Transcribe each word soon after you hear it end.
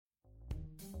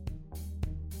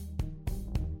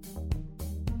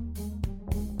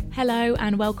Hello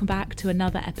and welcome back to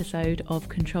another episode of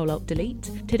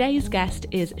Control-Alt-Delete. Today's guest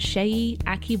is Seyi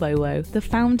Akiwowo, the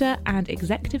founder and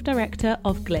executive director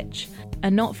of Glitch,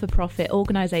 a not-for-profit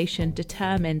organisation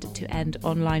determined to end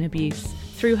online abuse.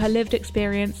 Through her lived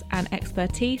experience and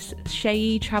expertise,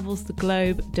 Seyi travels the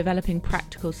globe developing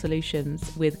practical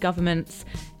solutions with governments,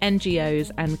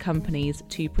 NGOs and companies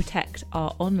to protect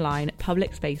our online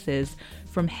public spaces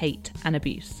from hate and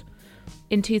abuse.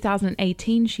 In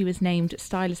 2018, she was named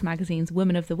Stylist Magazine's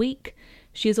Woman of the Week.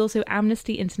 She is also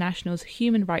Amnesty International's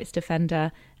human rights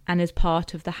defender and is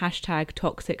part of the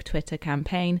 #ToxicTwitter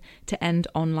campaign to end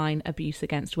online abuse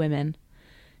against women.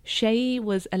 Seyi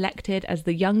was elected as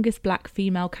the youngest black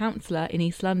female councillor in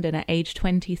East London at age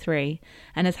 23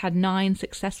 and has had 9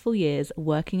 successful years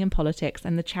working in politics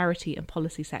and the charity and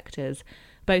policy sectors,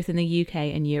 both in the UK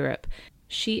and Europe.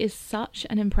 She is such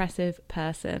an impressive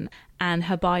person, and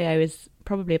her bio is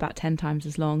probably about 10 times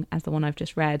as long as the one I've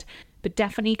just read. But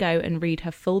definitely go and read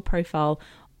her full profile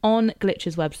on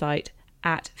Glitch's website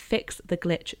at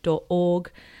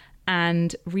fixtheglitch.org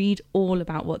and read all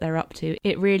about what they're up to.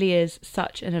 It really is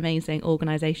such an amazing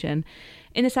organisation.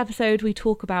 In this episode, we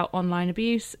talk about online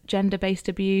abuse, gender-based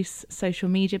abuse, social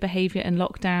media behaviour in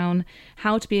lockdown,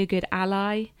 how to be a good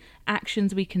ally,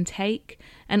 actions we can take,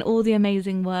 and all the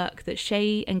amazing work that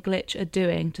Seyi and Glitch are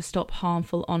doing to stop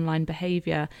harmful online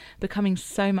behaviour becoming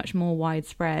so much more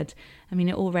widespread. I mean,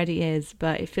 it already is,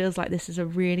 but it feels like this is a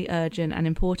really urgent and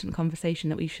important conversation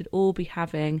that we should all be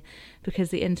having because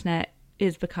the internet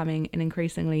is becoming an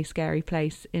increasingly scary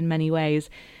place in many ways.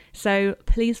 So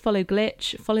please follow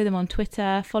Glitch, follow them on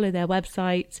Twitter, follow their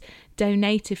website,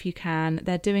 donate if you can.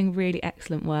 They're doing really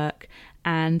excellent work.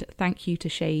 And thank you to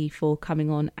Seyi for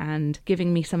coming on and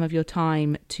giving me some of your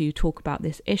time to talk about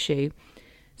this issue.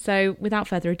 So without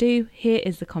further ado, here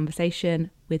is the conversation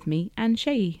with me and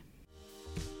Seyi.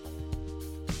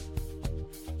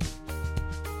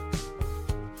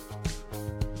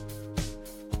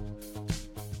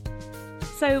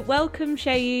 So welcome,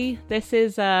 Seyi. This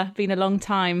has been a long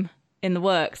time in the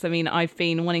works. I mean, I've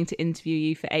been wanting to interview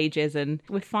you for ages and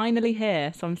we're finally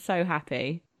here, so I'm so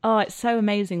happy. Oh, it's so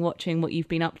amazing watching what you've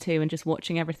been up to and just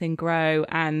watching everything grow.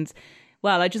 And,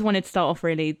 well, I just wanted to start off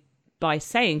really by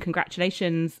saying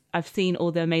congratulations. I've seen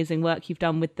all the amazing work you've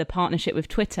done with the partnership with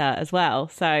Twitter as well.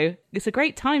 So it's a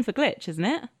great time for Glitch, isn't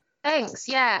it? Thanks.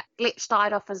 Yeah, Glitch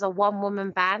started off as a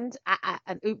one-woman band at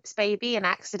an Oops Baby, an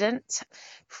accident,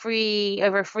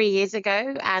 over 3 years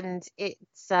ago, and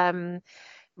it's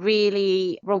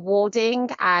really rewarding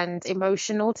and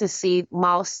emotional to see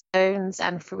milestones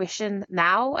and fruition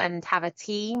now, and have a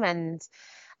team and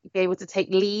be able to take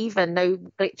leave and know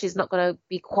Glitch is not going to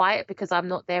be quiet because I'm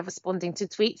not there responding to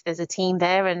tweets. There's a team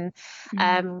there, and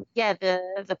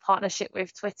the partnership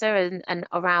with Twitter and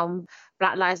around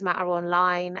Black Lives Matter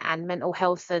online and mental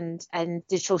health and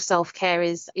digital self-care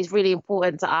is really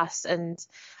important to us, and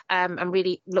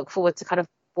really look forward to kind of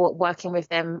working with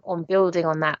them on building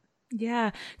on that.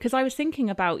 Yeah, because I was thinking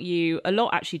about you a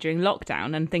lot actually during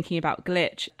lockdown and thinking about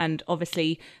Glitch, and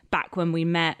obviously back when we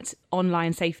met,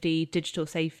 online safety, digital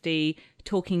safety,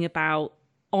 talking about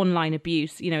online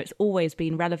abuse, you know, it's always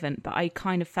been relevant, but I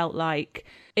kind of felt like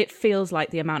it feels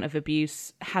like the amount of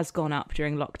abuse has gone up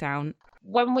during lockdown.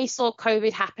 When we saw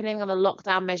COVID happening on the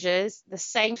lockdown measures, the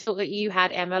same thought that you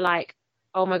had, Emma, like,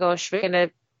 oh my gosh, you're going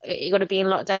to be in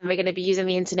lockdown, we're going to be using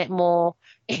the internet more.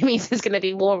 It means there's going to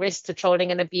be more risk to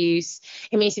trolling and abuse.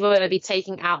 It means people are going to be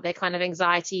taking out their kind of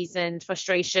anxieties and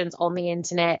frustrations on the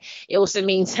internet. It also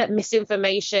means that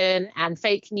misinformation and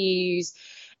fake news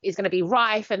is going to be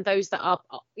rife, and those that are,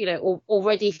 you know,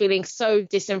 already feeling so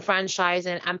disenfranchised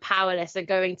and powerless are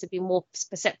going to be more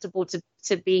susceptible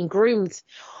to being groomed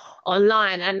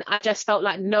online. And I just felt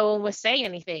like no one was saying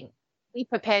anything. We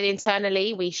prepared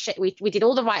internally. We did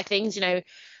all the right things, you know,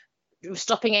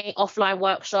 stopping any offline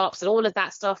workshops and all of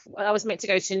that stuff. I was meant to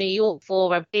go to New York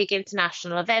for a big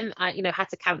international event. I, you know, had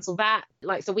to cancel that.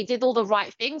 So we did all the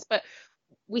right things, but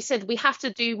we said we have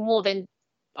to do more than,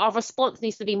 our response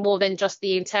needs to be more than just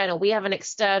the internal. We have an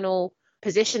external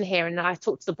position here, and I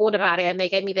talked to the board about it, and they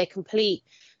gave me their complete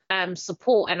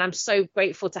support, and I'm so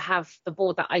grateful to have the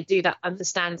board that I do that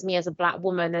understands me as a Black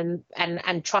woman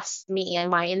and trusts me and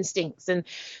my instincts. And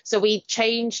so we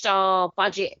changed our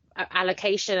budget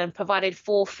allocation and provided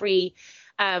 4 free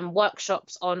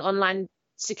workshops on online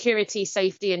security,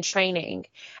 safety and training,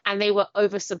 and they were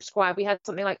oversubscribed. We had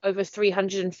something like over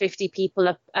 350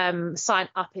 people sign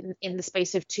up in the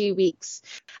space of 2 weeks.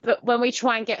 But when we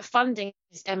try and get funding,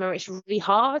 Emma, it's really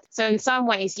hard. So in some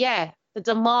ways, yeah, the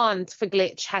demand for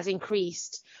Glitch has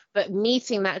increased, but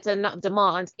meeting that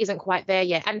demand isn't quite there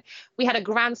yet. And we had a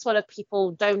groundswell of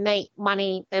people donate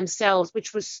money themselves,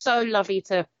 which was so lovely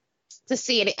to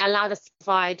see, and it allowed us to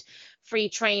provide free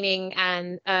training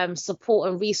and support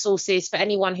and resources for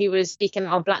anyone who was speaking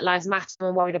on Black Lives Matter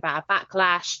and worried about a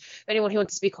backlash, for anyone who wanted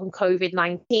to speak on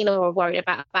COVID-19 or worried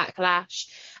about a backlash.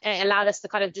 And it allowed us to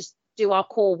kind of just do our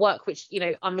core work, which, you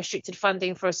know, unrestricted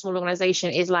funding for a small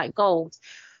organization is like gold.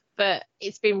 But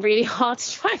it's been really hard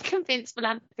to try and convince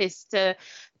philanthropists to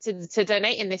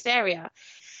donate in this area.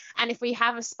 And if we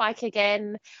have a spike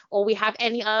again, or we have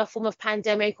any other form of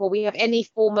pandemic, or we have any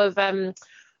form of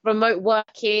remote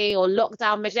working or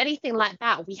lockdown measures, anything like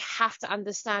that, we have to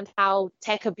understand how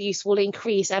tech abuse will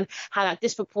increase and how that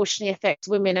disproportionately affects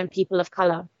women and people of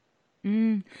colour.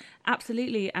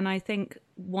 Absolutely. And I think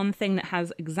one thing that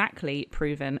has exactly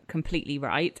proven completely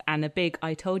right, and a big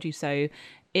I told you so,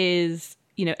 is,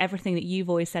 you know, everything that you've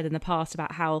always said in the past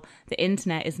about how the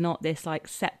internet is not this like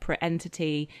separate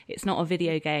entity. It's not a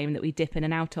video game that we dip in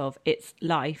and out of. It's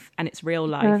life, and it's real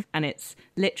life, and it's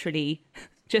literally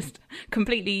just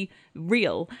completely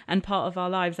real and part of our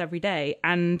lives every day.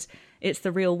 And it's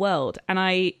the real world. And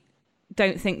I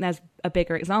don't think there's a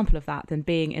bigger example of that than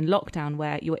being in lockdown,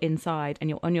 where you're inside and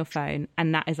you're on your phone,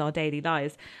 and that is our daily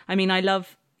lives. I mean, I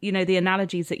love, you know, the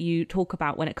analogies that you talk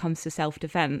about when it comes to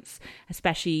self-defense,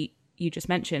 especially you just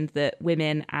mentioned that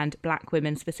women, and Black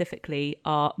women specifically,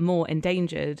 are more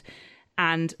endangered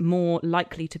and more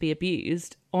likely to be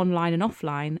abused online and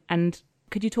offline. And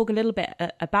could you talk a little bit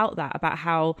about that, about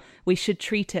how we should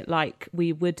treat it like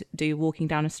we would do walking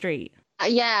down a street?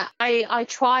 Yeah, I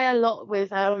try a lot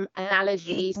with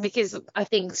analogies, because I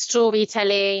think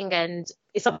storytelling and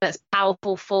it's something that's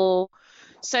powerful for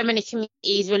so many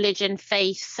communities, religion,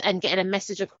 faith, and getting a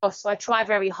message across. So I try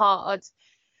very hard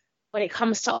when it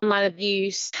comes to online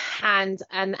abuse and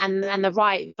the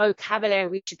right vocabulary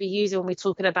we should be using when we're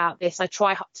talking about this. I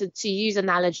try to use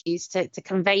analogies to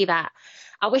convey that.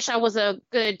 I wish I was a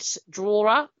good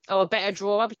drawer, or a better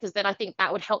drawer, because then I think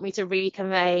that would help me to really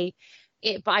convey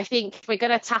it. But I think if we're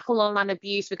going to tackle online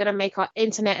abuse, we're going to make our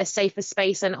internet a safer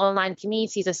space and online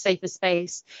communities a safer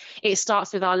space. It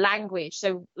starts with our language.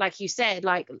 So like you said,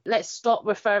 like, let's stop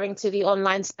referring to the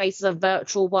online space as a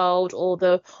virtual world, or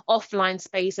the offline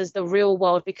space as the real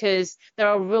world, because there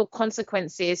are real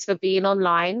consequences for being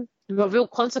online. There are real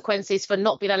consequences for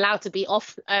not being allowed to be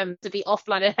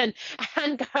offline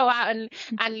and go out and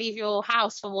leave your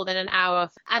house for more than an hour.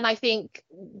 And I think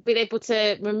being able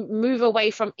to move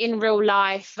away from in real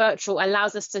life, virtual,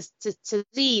 allows us to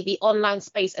see the online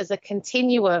space as a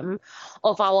continuum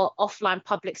of our offline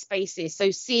public spaces.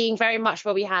 So seeing very much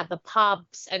where we have the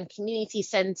pubs and community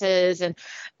centres and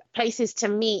places to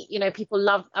meet. You know, people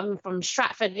love, I'm from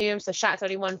Stratford, Newham, so shout out to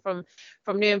anyone from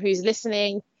Newham who's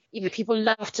listening. You know, people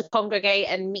love to congregate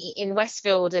and meet in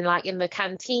Westfield and like in the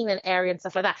canteen and area and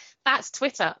stuff like that. That's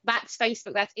Twitter, that's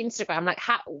Facebook, that's Instagram. Like,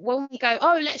 when we go,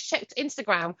 oh, let's check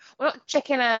Instagram, we're not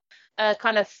checking a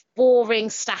kind of boring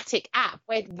static app.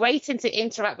 We're waiting to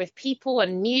interact with people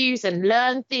and news and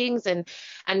learn things and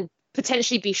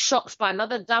potentially be shocked by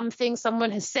another dumb thing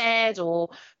someone has said, or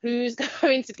who's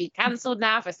going to be cancelled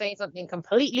now for saying something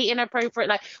completely inappropriate.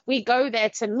 Like, we go there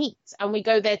to meet, and we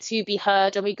go there to be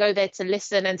heard, and we go there to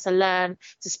listen and to learn,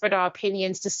 to spread our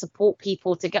opinions, to support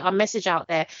people, to get our message out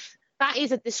there. That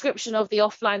is a description of the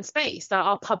offline space,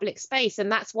 our public space. And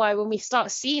that's why when we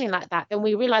start seeing it like that, then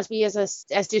we realize we as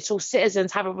digital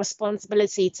citizens have a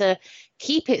responsibility to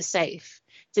keep it safe,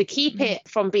 to keep it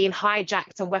from being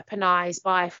hijacked and weaponized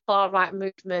by far-right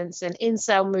movements and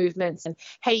incel movements and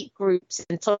hate groups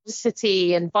and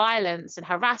toxicity and violence and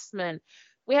harassment.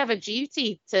 We have a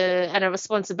duty and a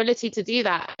responsibility to do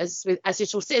that as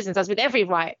digital citizens, as with every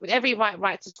right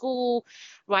to school,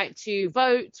 right to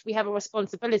vote. We have a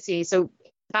responsibility. So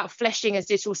about fleshing as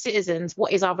digital citizens,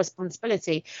 what is our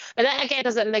responsibility? But that again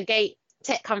doesn't negate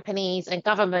tech companies and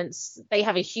governments. They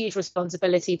have a huge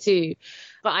responsibility too.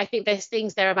 But I think there's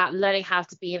things there about learning how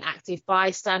to be an active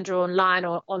bystander online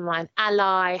or online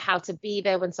ally, how to be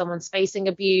there when someone's facing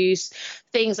abuse,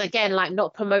 things again like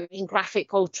not promoting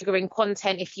graphic or triggering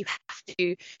content if you have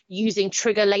to, using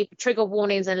trigger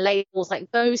warnings and labels.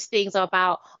 Like, those things are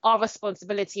about our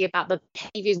responsibility, about the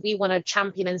behaviors we want to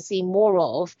champion and see more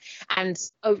of, and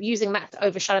using that to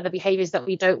overshadow the behaviors that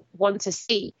we don't want to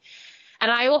see. And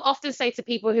I often say to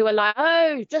people who are like,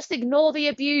 "Oh, just ignore the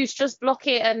abuse, just block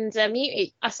it and mute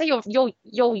it." I say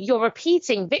you're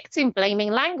repeating victim blaming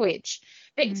language.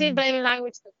 Victim blaming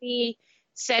language that we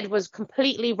said was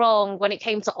completely wrong when it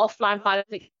came to offline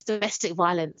violence, domestic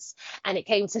violence, and it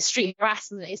came to street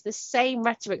harassment. It's the same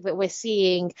rhetoric that we're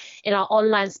seeing in our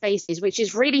online spaces, which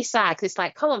is really sad, because it's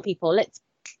like, come on, people,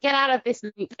 get out of this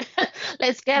loop.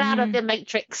 Let's get out of the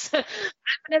Matrix. I've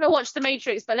never watched the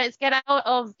Matrix, but let's get out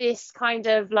of this kind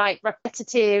of like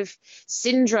repetitive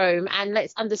syndrome, and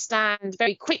let's understand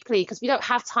very quickly, because we don't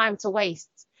have time to waste.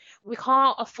 We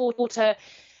can't afford to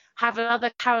have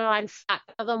another Caroline Flack,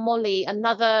 another Molly,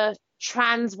 another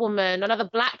trans woman, another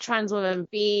black trans woman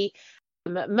be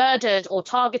murdered or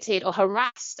targeted or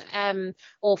harassed,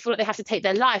 or feel like they have to take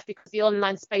their life because the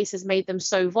online space has made them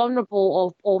so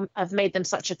vulnerable, or have made them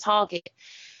such a target.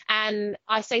 And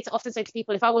I often say to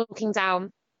people, if I were walking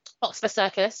down Oxford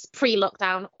Circus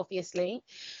pre-lockdown, obviously,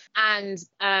 and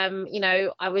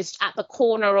I was at the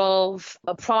corner of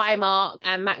a Primark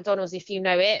and McDonald's, if you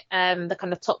know it, the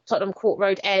kind of Tottenham Court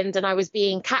Road end, and I was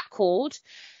being catcalled,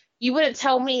 you wouldn't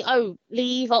tell me, oh,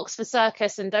 leave Oxford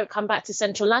Circus and don't come back to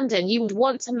central London. You would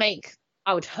want to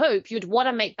I would hope you'd want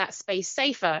to make that space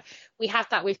safer. We have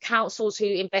that with councils who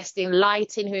invest in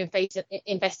lighting, who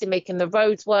invest in making the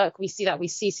roads work. We see that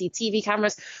with CCTV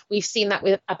cameras. We've seen that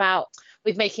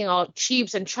with making our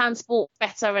tubes and transport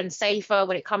better and safer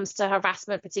when it comes to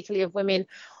harassment, particularly of women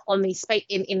on these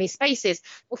in these spaces.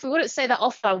 If we wouldn't say that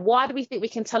often, why do we think we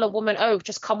can tell a woman, oh,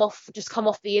 just come off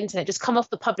the internet, just come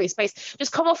off the public space,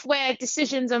 just come off where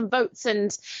decisions and votes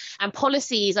and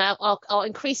policies are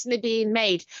increasingly being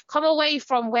made, come away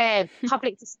from where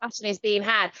public discussion is being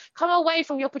had, come away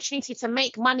from the opportunity to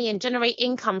make money and generate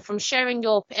income from sharing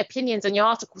your opinions and your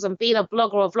articles and being a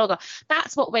blogger or vlogger.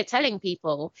 That's what we're telling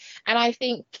people. And I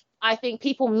think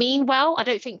people mean well. I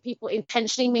don't think people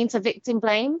intentionally mean to victim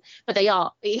blame, but they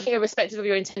are, irrespective of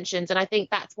your intentions. And I think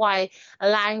that's why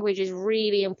language is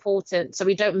really important, so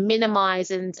we don't minimize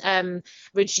and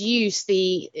reduce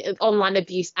the online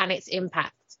abuse and its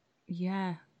impact.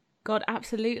 Yeah. God,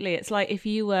 absolutely. It's like if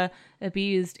you were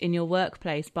abused in your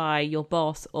workplace by your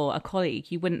boss or a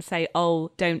colleague, you wouldn't say, oh,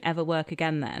 don't ever work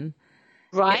again then.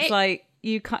 Right. It's like,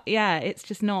 you can't, it's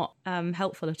just not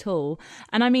helpful at all.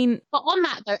 And I mean, but on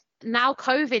that though, now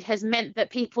COVID has meant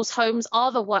that people's homes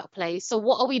are the workplace. So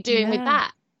what are we doing with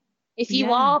that? If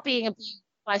you are being abused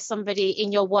by somebody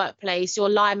in your workplace, your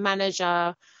line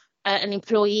manager, an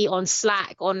employee on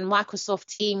Slack, on Microsoft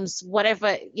Teams,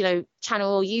 whatever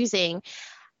channel you're using,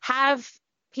 have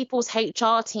people's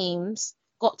HR teams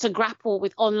got to grapple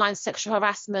with online sexual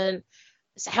harassment,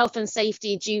 health and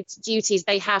safety duties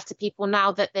they have to people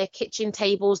now that their kitchen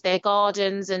tables, their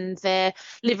gardens and their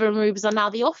living rooms are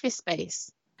now the office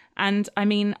space. And I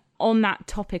mean, on that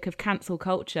topic of cancel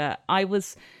culture, I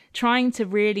was trying to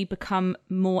really become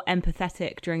more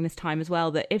empathetic during this time as well,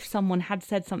 that if someone had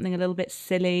said something a little bit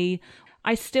silly,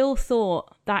 I still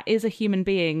thought that is a human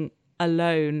being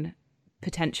alone,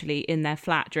 potentially in their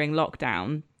flat during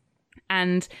lockdown.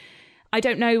 And I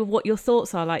don't know what your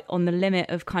thoughts are like on the limit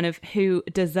of kind of who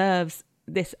deserves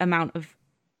this amount of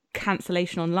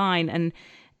cancellation online, and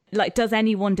like, does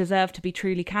anyone deserve to be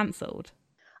truly cancelled?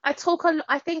 I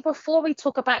think before we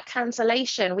talk about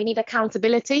cancellation, we need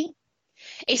accountability.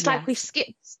 It's like we skip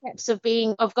steps of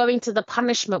going to the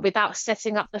punishment without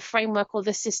setting up the framework or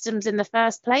the systems in the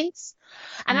first place.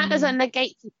 And that doesn't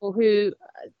negate people who,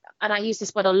 and I use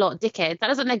this word a lot, dickheads. That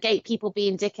doesn't negate people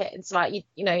being dickheads. Like,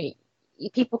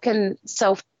 people can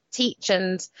self-teach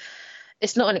and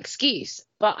it's not an excuse.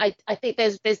 But I think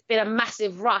there's been a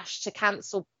massive rush to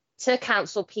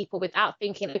cancel people without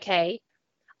thinking, okay,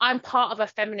 I'm part of a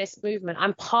feminist movement.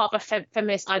 I'm part of a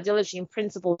feminist ideology and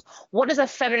principles. What does a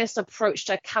feminist approach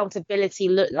to accountability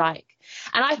look like?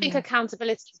 And I think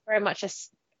accountability is very much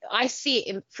I see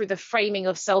it through the framing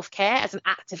of self-care as an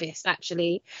activist,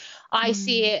 actually. I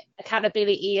see it,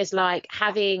 accountability, as like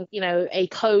having, a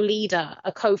co-leader,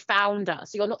 a co-founder.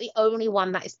 So you're not the only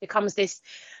one that becomes this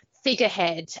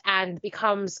figurehead and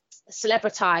becomes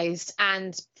celebritized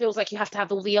and feels like you have to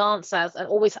have all the answers and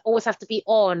always have to be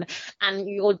on, and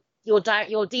your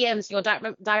DMs, your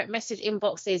direct message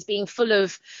inboxes being full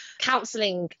of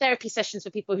counseling, therapy sessions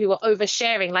for people who are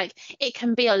oversharing. Like, it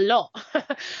can be a lot.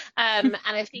 And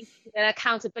I think an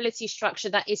accountability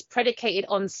structure that is predicated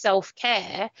on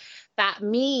self-care, that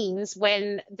means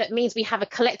we have a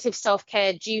collective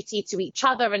self-care duty to each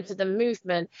other and to the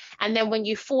movement. And then when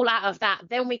you fall out of that,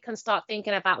 then we can start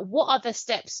thinking about what are the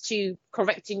steps to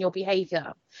correcting your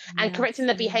behavior and correcting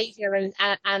the behavior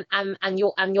and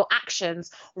your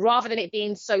actions, rather than it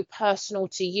being so personal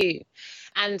to you.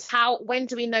 And when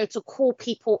do we know to call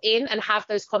people in and have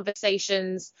those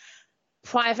conversations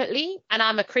privately? And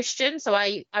I'm a Christian, so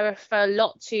I refer a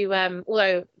lot to,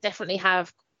 although definitely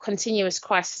have continuous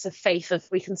crisis of faith, of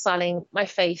reconciling my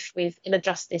faith with inner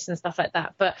justice and stuff like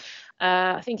that. But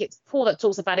I think it's Paul that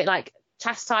talks about it, like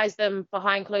chastise them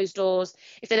behind closed doors.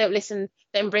 If they don't listen,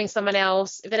 then bring someone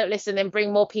else. If they don't listen, then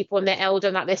bring more people and their elder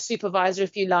and like their supervisor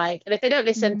if you like. And if they don't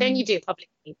listen, then you do it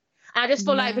publicly. And I just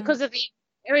feel like because of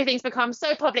everything's become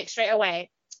so public straight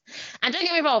away. And don't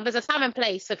get me wrong, there's a time and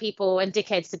place for people and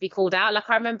dickheads to be called out. Like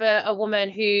I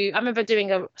remember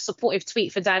doing a supportive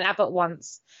tweet for Dan Abbott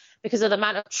once because of the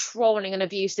amount of trolling and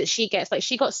abuse that she gets. Like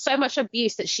she got so much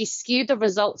abuse that she skewed the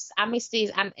results,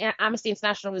 Amnesty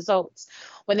International results,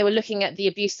 when they were looking at the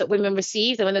abuse that women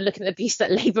received and when they're looking at the abuse that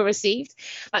Labour received.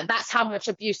 Like that's how much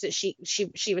abuse that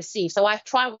she received. So I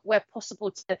try where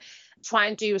possible to try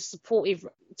and do supportive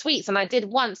tweets, and I did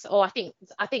once, or I think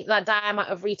that Diane might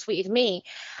have retweeted me,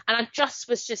 and I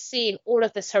was seeing all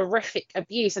of this horrific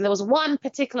abuse. And there was one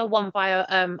particular one by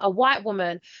a white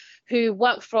woman who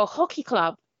worked for a hockey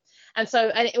club. And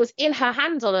it was in her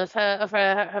handle of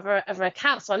her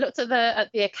account. So I looked at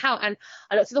the account and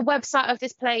I looked at the website of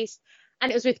this place, and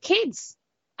it was with kids,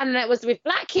 and it was with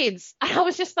black kids. And I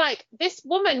was just like, this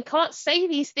woman can't say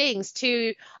these things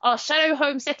to our shadow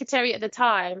home secretary at the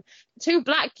time, to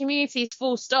black communities,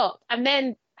 full stop, and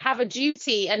then have a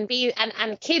duty and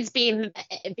kids being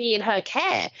in her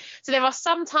care. So there are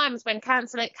some times when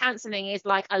cancelling is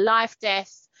like a life,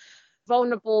 death,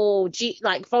 vulnerable,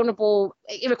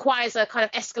 it requires a kind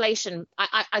of escalation.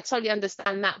 I totally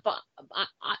understand that, but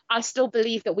I still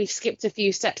believe that we've skipped a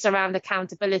few steps around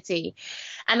accountability.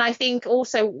 And I think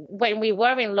also when we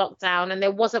were in lockdown and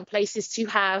there wasn't places to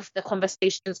have the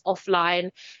conversations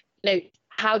offline,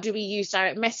 how do we use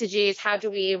direct messages? How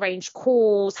do we arrange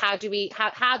calls? How do we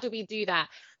do that?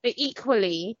 But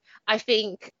equally, I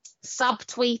think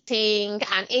subtweeting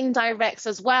and indirects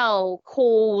as well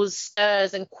cause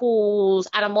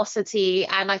animosity,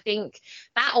 and I think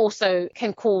that also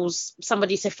can cause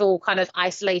somebody to feel kind of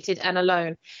isolated and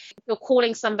alone. If you're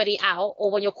calling somebody out,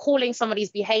 or when you're calling somebody's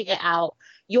behavior out,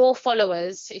 your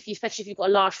followers, especially if you've got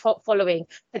a large following,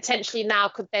 potentially now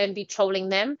could then be trolling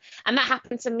them. And that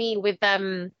happened to me with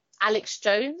Alex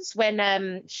Jones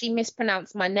when she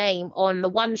mispronounced my name on the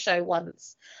One Show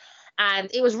once.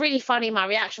 And it was really funny. My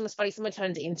reaction was funny. Someone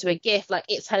turned it into a GIF. Like,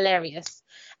 it's hilarious.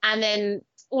 And then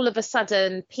all of a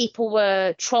sudden, people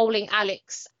were trolling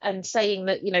Alex and saying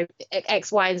that,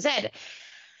 X, Y, and Z.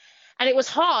 And it was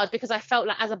hard because I felt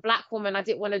like as a black woman, I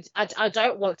don't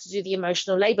want to do the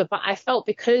emotional labor, but I felt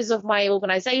because of my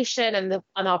organization and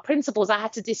our principles, I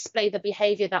had to display the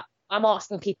behavior that I'm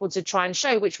asking people to try and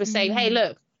show, which was saying, hey,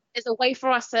 look, there's a way for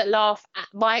us to laugh at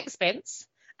my expense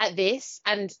at this,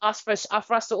 and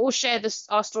for us to all share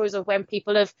our stories of when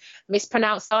people have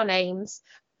mispronounced our names.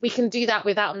 We can do that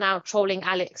without now trolling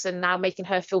Alex and now making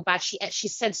her feel bad. She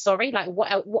said sorry. Like,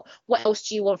 what else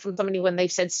do you want from somebody when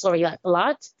they've said sorry? Like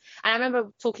blood. And I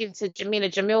remember talking to Jamila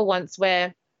Jamil once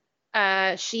where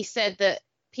she said that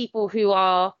people who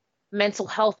are mental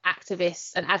health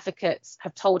activists and advocates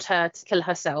have told her to kill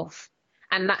herself.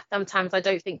 And that sometimes I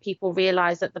don't think people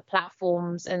realise that the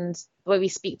platforms and the way we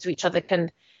speak to each other can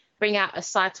bring out a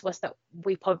side to us that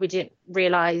we probably didn't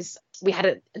realise we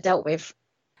hadn't dealt with.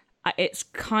 It's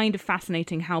kind of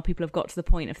fascinating how people have got to the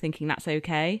point of thinking that's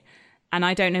okay. And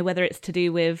I don't know whether it's to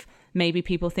do with maybe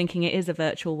people thinking it is a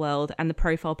virtual world and the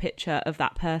profile picture of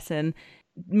that person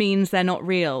means they're not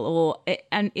real,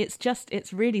 and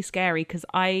it's really scary, because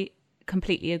I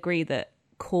completely agree that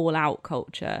call out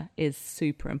culture is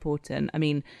super important. I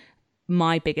mean,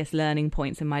 my biggest learning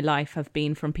points in my life have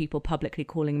been from people publicly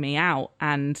calling me out,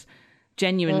 and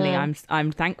genuinely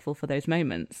I'm thankful for those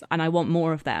moments and I want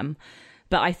more of them.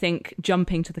 But I think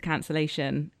jumping to the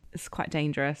cancellation is quite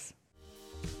dangerous.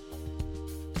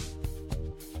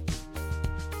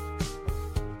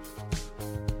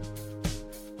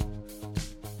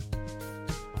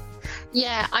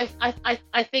 Yeah,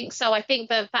 I think so. I think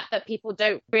the fact that people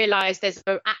don't realise there's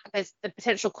the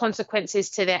potential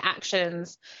consequences to their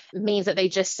actions means that they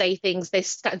just say things, they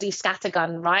do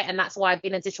scattergun, right? And that's why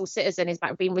being a digital citizen is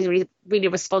about being really, really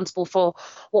responsible for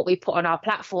what we put on our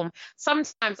platform.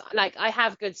 Sometimes, like, I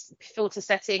have good filter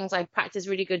settings, I practice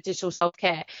really good digital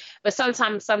self-care, but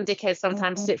sometimes some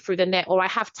dickheads slip through the net, or I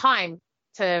have time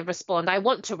to respond. I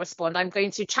want to respond. I'm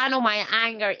going to channel my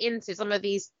anger into some of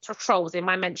these trolls in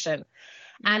my mention.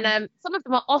 And some of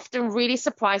them are often really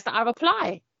surprised that I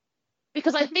reply,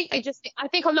 because I think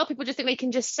a lot of people just think they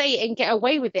can just say it and get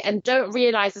away with it and don't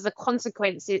realize there's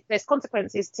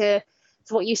consequences to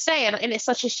what you say. And it's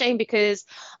such a shame, because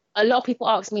a lot of people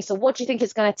ask me, so what do you think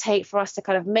it's going to take for us to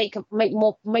kind of make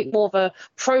more of a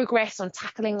progress on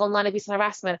tackling online abuse and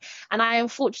harassment? And I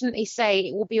unfortunately say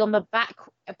it will be on the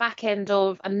back end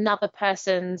of another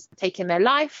person's taking their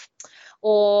life,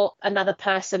 or another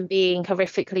person being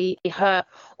horrifically hurt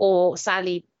or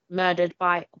sadly murdered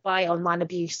by online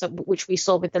abuse, which we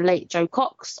saw with the late Joe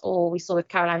Cox, or we saw with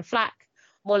Caroline Flack,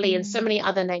 Molly, and so many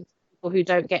other names of people who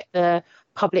don't get the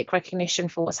public recognition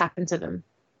for what's happened to them.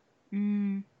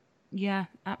 Yeah,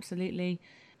 absolutely.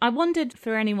 I wondered,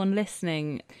 for anyone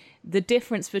listening, the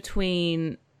difference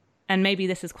between, and maybe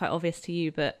this is quite obvious to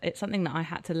you, but it's something that I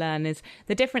had to learn, is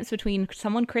the difference between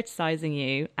someone criticizing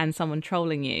you and someone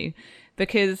trolling you.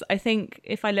 Because I think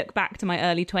if I look back to my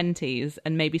early 20s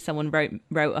and maybe someone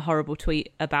wrote a horrible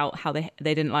tweet about how they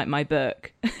didn't like my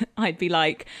book, I'd be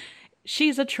like,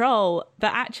 she's a troll.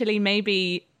 But actually,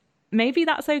 maybe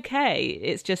that's okay.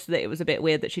 It's just that it was a bit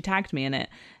weird that she tagged me in it.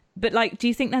 But like, do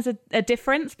you think there's a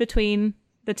difference between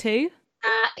the two?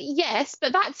 Yes,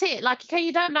 but that's it. Like, okay,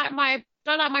 you don't like my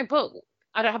book.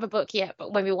 I don't have a book yet,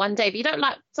 but maybe one day. But you don't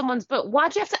like someone's book. Why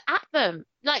do you have to at them?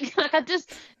 Like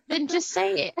then just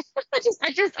say it.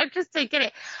 I just don't get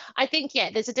it. I think, yeah,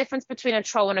 there's a difference between a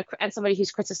troll and somebody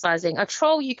who's criticizing. A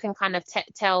troll, you can kind of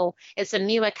tell it's a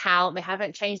new account. They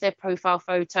haven't changed their profile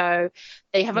photo.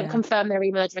 They haven't confirmed their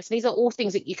email address. These are all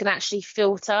things that you can actually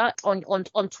filter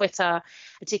on Twitter,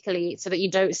 particularly, so that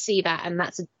you don't see that. And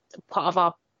that's a part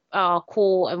of our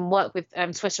core and work with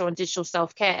Twitter on digital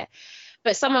self-care.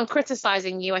 But someone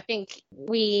criticizing you, I think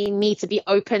we need to be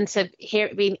open to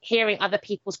hearing other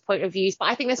people's point of views. But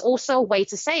I think there's also a way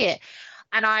to say it.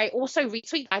 And I also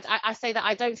retweet. I say that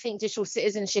I don't think digital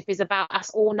citizenship is about us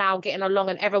all now getting along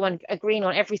and everyone agreeing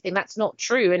on everything. That's not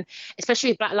true. And especially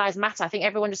with Black Lives Matter, I think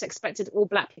everyone just expected all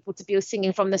Black people to be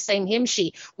singing from the same hymn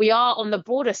sheet. We are, on the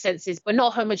broader senses, but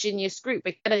not a homogeneous group.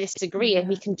 We're going to disagree, and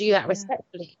we can do that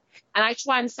respectfully. And I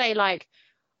try and say, like,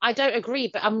 I don't agree,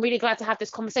 but I'm really glad to have this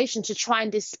conversation to try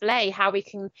and display how we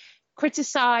can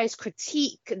criticize,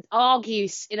 critique, and argue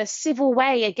in a civil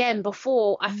way again.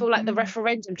 Before, I feel like the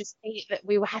referendum just made it that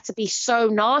we had to be so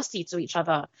nasty to each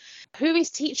other. Who is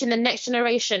teaching the next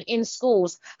generation in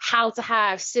schools how to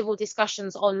have civil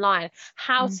discussions online,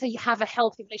 how to have a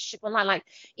healthy relationship online? Like,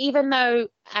 even though,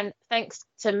 and thanks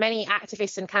to many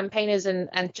activists and campaigners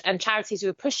and charities who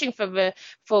are pushing for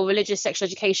religious sexual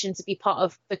education to be part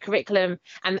of the curriculum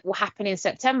and will happen in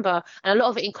September, and a lot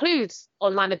of it includes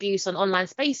online abuse on online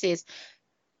spaces,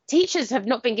 teachers have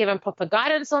not been given proper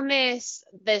guidance on this.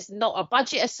 There's not a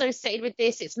budget associated with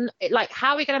this. It's like,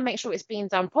 how are we going to make sure it's being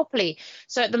done properly?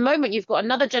 So at the moment, you've got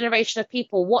another generation of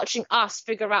people watching us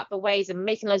figure out the ways and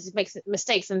making loads of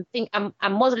mistakes and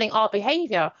modeling our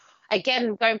behavior.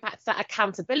 Again, going back to that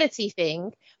accountability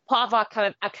thing, part of our kind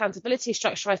of accountability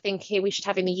structure, I think here we should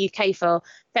have in the UK for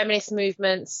feminist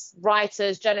movements,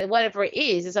 writers, journalists, whatever it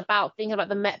is about thinking about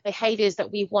the behaviours that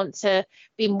we want to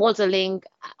be modelling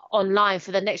online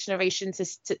for the next generation to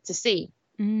see.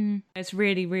 It's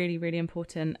really, really, really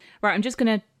important. Right, I'm just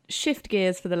going to shift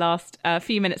gears for the last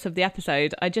few minutes of the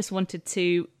episode. I just wanted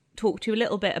to talk to you a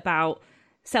little bit about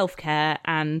self-care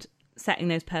and setting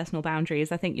those personal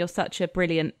boundaries. I think you're such a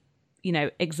brilliant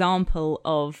example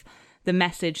of the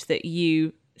message that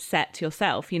you set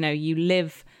yourself. You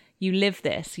live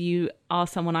this. You are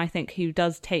someone, I think, who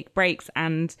does take breaks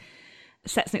and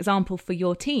sets an example for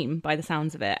your team by the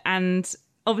sounds of it. And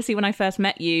obviously when I first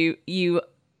met you, you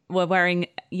were wearing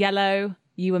yellow,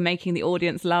 you were making the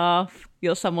audience laugh.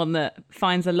 You're someone that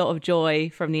finds a lot of joy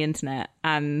from the internet.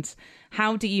 And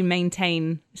how do you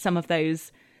maintain some of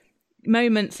those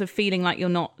moments of feeling like you're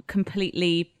not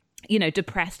completely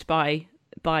depressed by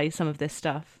some of this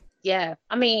stuff? Yeah,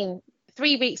 I mean,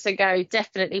 3 weeks ago,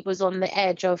 definitely was on the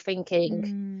edge of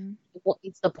thinking, what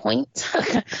is the point?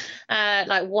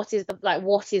 What is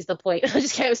the point? I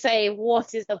just kept saying,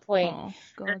 what is the point? Oh,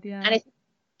 God, yeah.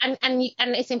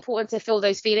 And it's important to feel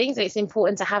those feelings. It's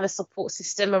important to have a support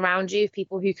system around you,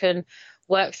 people who can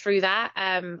work through that.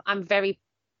 I'm very,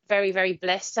 very, very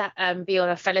blessed to be on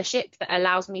a fellowship that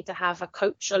allows me to have a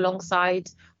coach alongside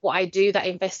what I do, that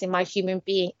invests in my human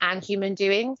being and human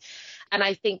doing. And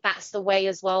I think that's the way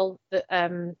as well that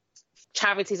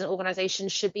charities and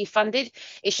organizations should be funded.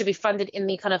 It should be funded in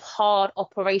the kind of hard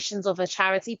operations of a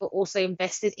charity, but also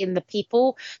invested in the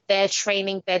people, their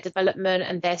training, their development,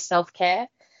 and their self-care.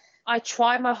 I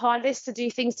try my hardest to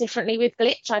do things differently with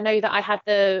Glitch. I know that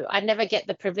I never get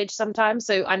the privilege sometimes.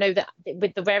 So I know that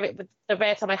with the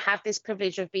rare time I have this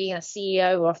privilege of being a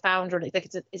CEO or a founder or an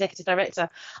executive director,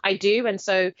 I do. And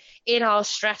so in our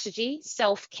strategy,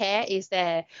 self-care is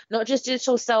there, not just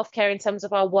digital self-care in terms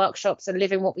of our workshops and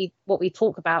living what we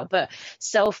talk about, but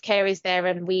self-care is there,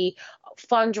 and we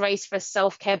fundraise for a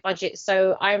self-care budget.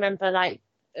 So I remember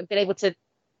being able to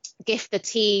gift the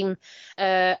team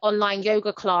online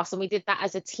yoga class, and we did that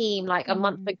as a team a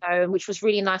month ago, which was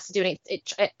really nice to do.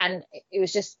 And it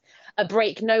was just a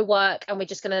break, no work, and we're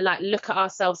just going to like look at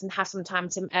ourselves and have some time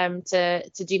to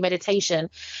do meditation.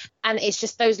 And it's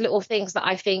just those little things that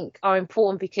I think are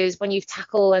important, because when you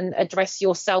tackle and address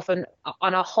yourself and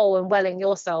on a whole and well in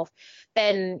yourself,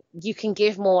 then you can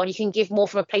give more, and you can give more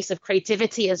from a place of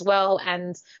creativity as well,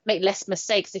 and make less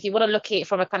mistakes. If you want to look at it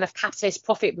from a kind of capitalist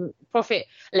profit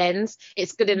lens,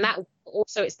 it's good in that.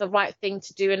 Also, it's the right thing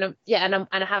to do, and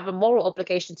and have a moral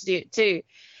obligation to do it too.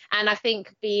 And I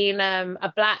think being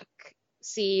a Black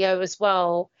CEO as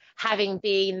well, having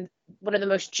been one of the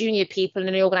most junior people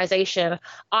in the organization,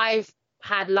 I've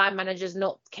had line managers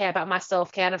not care about my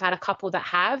self-care, and I've had a couple that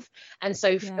have. And so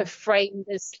I've framed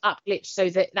this up Glitch so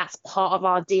that that's part of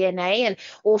our DNA, and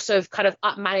also have kind of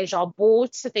up managed our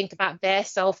boards to think about their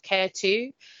self-care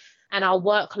too, and our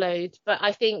workload. But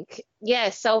I think,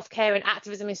 self-care and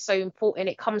activism is so important.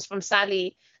 It comes from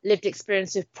sadly lived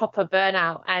experience of proper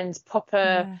burnout and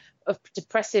proper of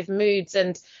depressive moods,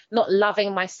 and not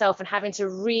loving myself, and having to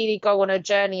really go on a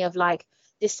journey of like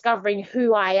discovering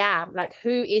who I am, like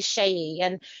who is Shayi,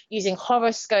 and using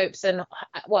horoscopes and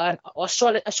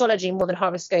astrology more than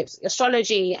horoscopes,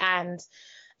 astrology, and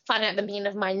finding out the meaning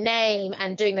of my name,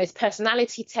 and doing those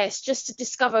personality tests just to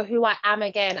discover who I am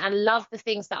again, and love the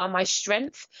things that are my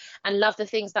strength, and love the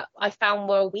things that I found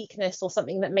were a weakness or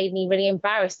something that made me really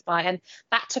embarrassed by. And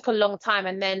that took a long time.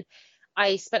 And then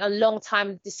I spent a long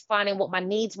time defining what my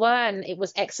needs were, and it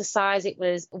was exercise, it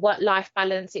was work-life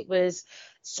balance, it was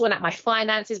sorting out my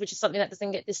finances, which is something that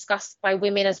doesn't get discussed by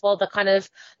women as well, the kind of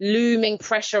looming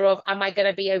pressure of, am I going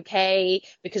to be okay?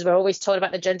 Because we're always told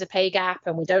about the gender pay gap,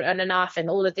 and we don't earn enough, and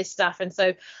all of this stuff. And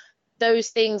so those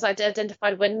things I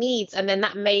identified were needs, and then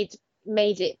that made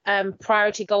it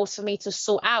priority goals for me to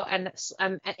sort out, and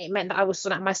it meant that I was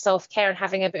sorting out my self-care and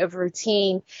having a bit of a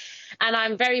routine. And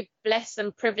I'm very blessed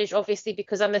and privileged, obviously,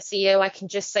 because I'm the CEO. I can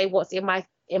just say what's in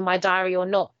my diary or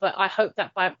not, but I hope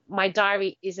that my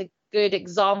diary is a good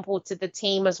example to the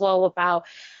team as well, about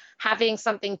having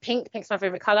something pink's my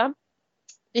favorite color,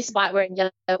 despite wearing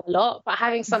yellow a lot, but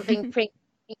having something pink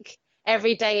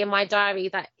every day in my diary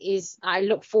that is I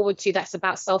look forward to, that's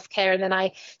about self-care. And then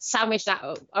I sandwich that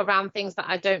around things that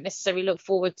I don't necessarily look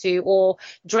forward to or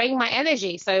drain my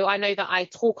energy. So I know that I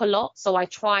talk a lot, so I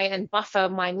try and buffer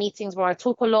my meetings where I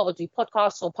talk a lot or do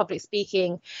podcasts or public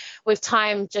speaking with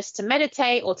time just to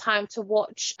meditate, or time to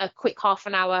watch a quick half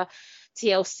an hour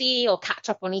TLC or catch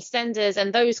up on EastEnders,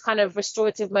 and those kind of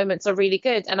restorative moments are really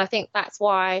good. And I think that's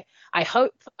why I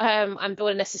hope I'm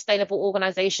building a sustainable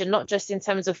organization, not just in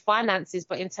terms of finances,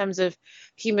 but in terms of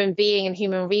human being and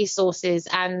human resources.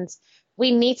 And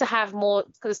we need to have more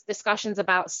discussions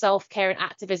about self-care and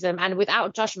activism, and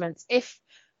without judgments. If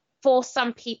for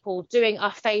some people doing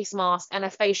a face mask and a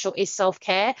facial is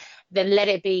self-care, then let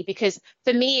it be. Because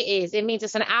for me it means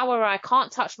it's an hour where I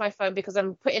can't touch my phone because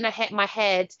I'm putting my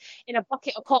head in a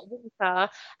bucket of hot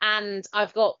water, and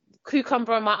I've got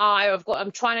cucumber in my eye, or I'm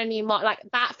trying a new mark. Like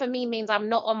that for me means I'm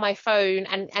not on my phone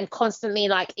and constantly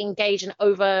like engaged and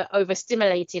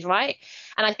overstimulated, right?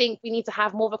 And I think we need to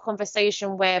have more of a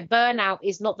conversation where burnout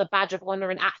is not the badge of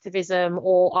honor in activism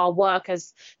or our work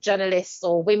as journalists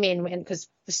or women, because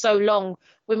for so long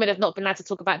women have not been allowed to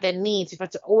talk about their needs. We've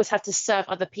always had to serve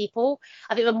other people.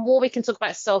 I think the more we can talk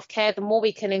about self-care, the more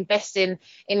we can invest in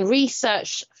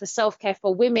research for self-care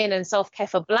for women and self-care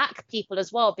for Black people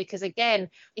as well, because again,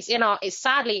 it's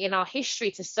sadly in our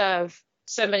history to serve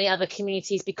so many other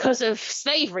communities because of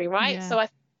slavery, right? Yeah. So I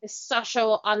think there's such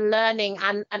an unlearning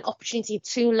and an opportunity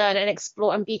to learn and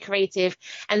explore and be creative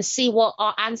and see what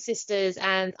our ancestors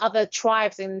and other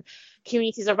tribes and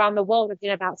communities around the world are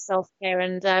doing about self-care.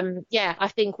 And I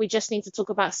think we just need to talk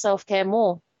about self-care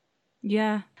more.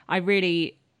 Yeah, I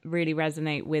really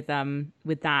resonate with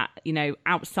that. You know,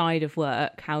 outside of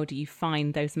work, how do you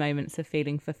find those moments of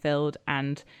feeling fulfilled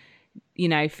and, you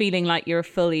know, feeling like you're a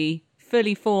fully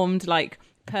formed like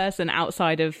person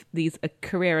outside of these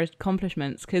career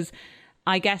accomplishments? Because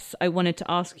I guess I wanted to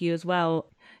ask you as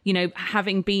well, you know,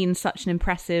 having been such an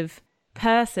impressive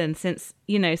person since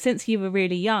you were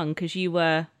really young, because you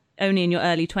were only in your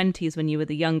early 20s when you were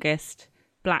the youngest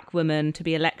Black woman to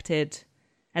be elected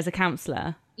as a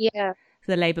councillor for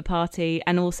the Labour Party,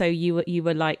 and also you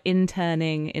were like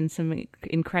interning in some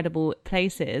incredible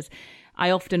places.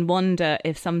 I often wonder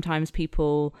if sometimes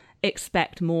people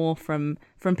expect more from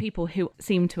people who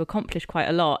seem to accomplish quite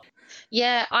a lot.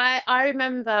 Yeah, I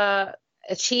remember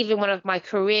achieving one of my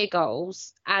career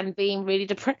goals and being really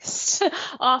depressed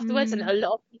afterwards, and a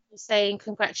lot of people saying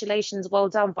congratulations, well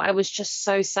done, but I was just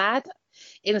so sad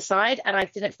inside, and I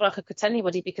didn't feel like I could tell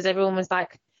anybody, because everyone was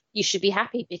like, you should be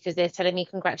happy because they're telling me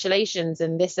congratulations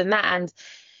and this and that. And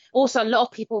also a lot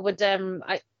of people would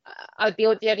I'd be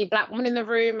the only black woman in the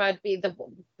room.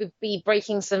 Would be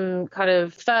breaking some kind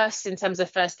of first in terms of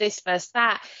first this, first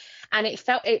that. And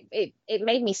it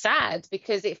made me sad,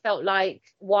 because it felt like,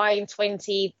 why in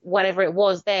 20 whatever it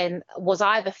was then was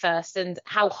I the first, and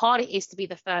how hard it is to be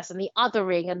the first, and the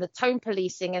othering and the tone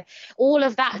policing and all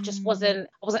of that just I wasn't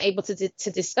able to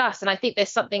discuss. And I think there's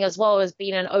something as well as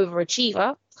being an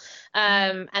overachiever,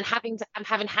 and having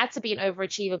had to be an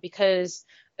overachiever because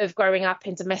of growing up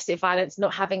in domestic violence,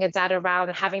 not having a dad around,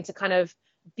 and having to kind of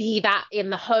be that in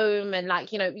the home, and like,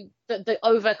 the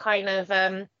over kind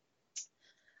of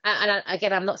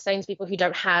again, I'm not saying to people who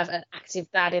don't have an active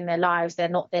dad in their lives, they're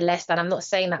less than. I'm not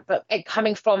saying that, but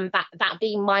coming from that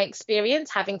being my experience,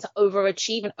 having to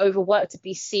overachieve and overwork to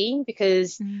be seen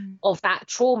because of that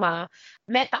trauma,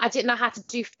 meant that I didn't know how to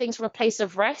do things from a place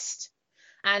of rest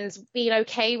and being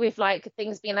okay with like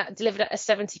things being delivered at a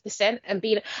 70%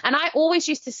 and I always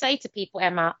used to say to people,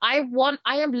 Emma, I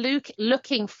am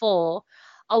looking for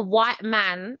a white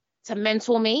man to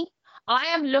mentor me.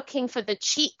 I am looking for the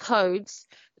cheat codes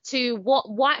to what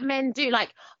white men do.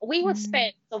 Like, we would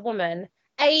spend, a woman,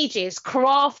 ages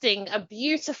crafting a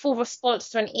beautiful response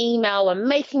to an email and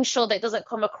making sure that it doesn't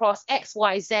come across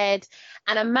XYZ,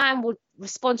 and a man would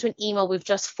respond to an email with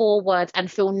just 4 words and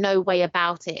feel no way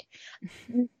about it.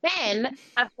 Men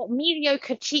have got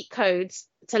mediocre cheat codes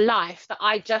to life that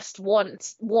I just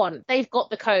want. They've got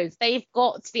the codes, they've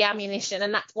got the ammunition,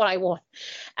 and that's what I want.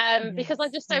 Because I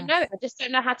just don't know. I just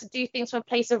don't know how to do things from a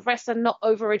place of rest and not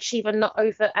overachieve and not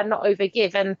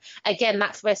overgive. And again,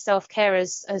 that's where self-care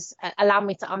has allowed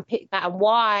me to unpick that, and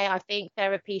why I think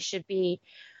therapy should be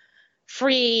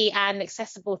free and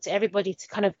accessible to everybody to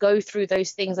kind of go through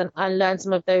those things and learn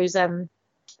some of those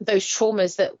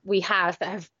traumas that we have that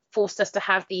have forced us to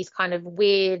have these kind of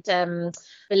weird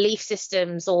belief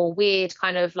systems, or weird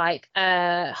kind of like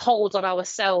hold on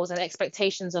ourselves and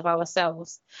expectations of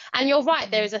ourselves. And you're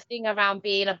right, there is a thing around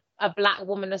being a black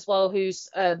woman as well, who's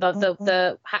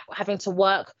having to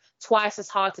work twice as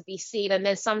hard to be seen, and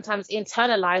then sometimes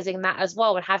internalizing that as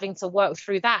well, and having to work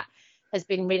through that has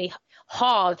been really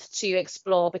hard to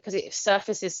explore, because it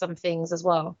surfaces some things as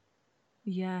well.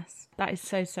 Yes, that is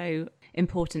so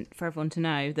important for everyone to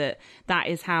know, that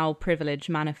is how privilege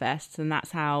manifests, and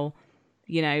that's how,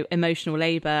 emotional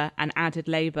labour and added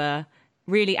labour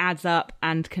really adds up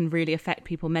and can really affect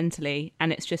people mentally.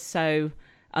 And it's just so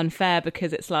unfair,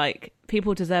 because it's like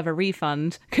people deserve a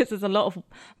refund, because there's a lot of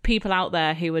people out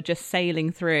there who are just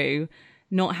sailing through,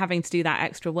 not having to do that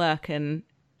extra work, and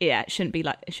it shouldn't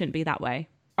be that way.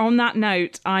 On that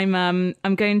note, I'm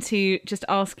going to just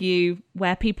ask you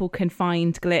where people can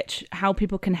find Glitch, how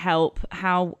people can help,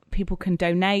 how people can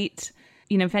donate.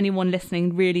 If anyone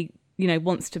listening really,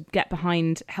 wants to get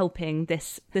behind helping,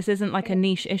 this isn't like a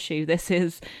niche issue. This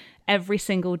is every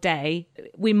single day.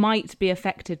 We might be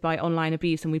affected by online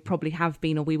abuse, and we probably have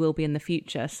been, or we will be in the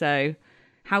future. So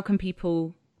how can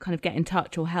people kind of get in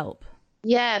touch or help?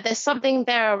 Yeah, there's something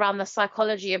there around the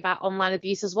psychology about online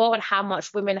abuse as well, and how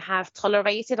much women have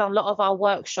tolerated. A lot of our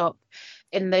workshop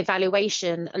in the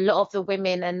evaluation, a lot of the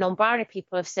women and non-binary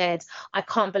people have said, I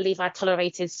can't believe I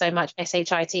tolerated so much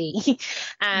SHIT.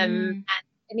 And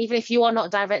even if you are not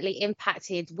directly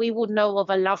impacted, we would know of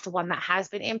a loved one that has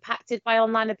been impacted by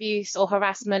online abuse or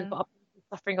harassment, but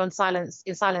suffering in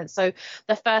silence. So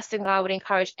the first thing I would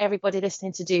encourage everybody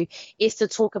listening to do is to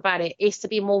talk about it, is to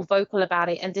be more vocal about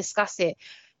it and discuss it.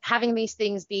 Having these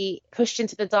things be pushed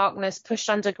into the darkness, pushed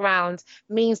underground,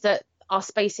 means that our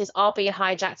spaces are being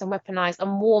hijacked and weaponized, and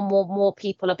more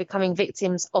people are becoming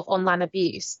victims of online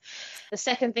abuse. The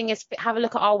second thing is have a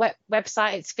look at our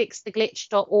website. It's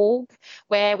fixtheglitch.org,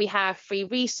 where we have free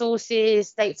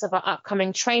resources, dates of our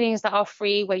upcoming trainings that are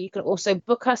free, where you can also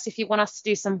book us if you want us to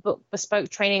do some bespoke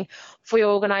training for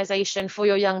your organization, for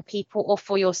your young people, or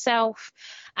for yourself.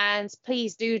 And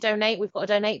please do donate. We've got a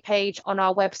donate page on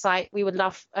our website. We would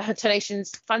love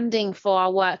donations. Funding for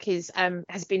our work has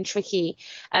been tricky.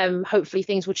 Hopefully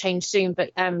things will change soon,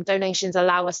 but donations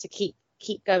allow us to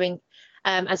keep going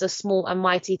as a small and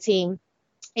mighty team.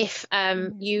 If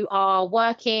you are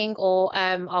working or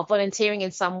are volunteering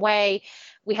in some way,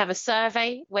 we have a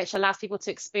survey which allows people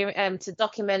to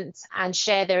document and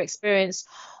share their experience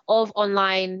of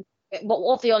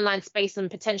the online space and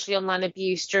potentially online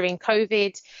abuse during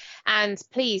COVID. And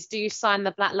please do sign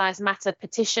the Black Lives Matter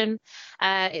petition.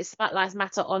 It's Black Lives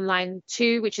Matter Online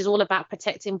 2, which is all about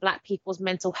protecting Black people's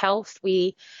mental health.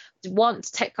 We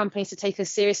want tech companies to take us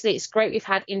seriously. It's great we've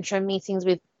had intro meetings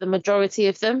with the majority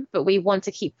of them, but we want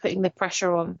to keep putting the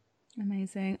pressure on.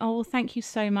 Amazing. Oh, well, thank you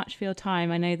so much for your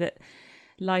time. I know that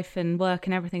life and work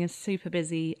and everything is super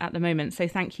busy at the moment, so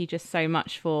thank you just so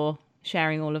much for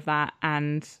sharing all of that,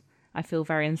 and I feel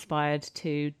very inspired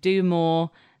to do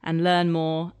more and learn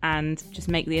more and just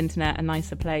make the internet a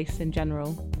nicer place in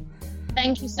general.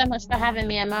 Thank you so much for having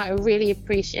me, Emma. I really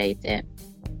appreciate it.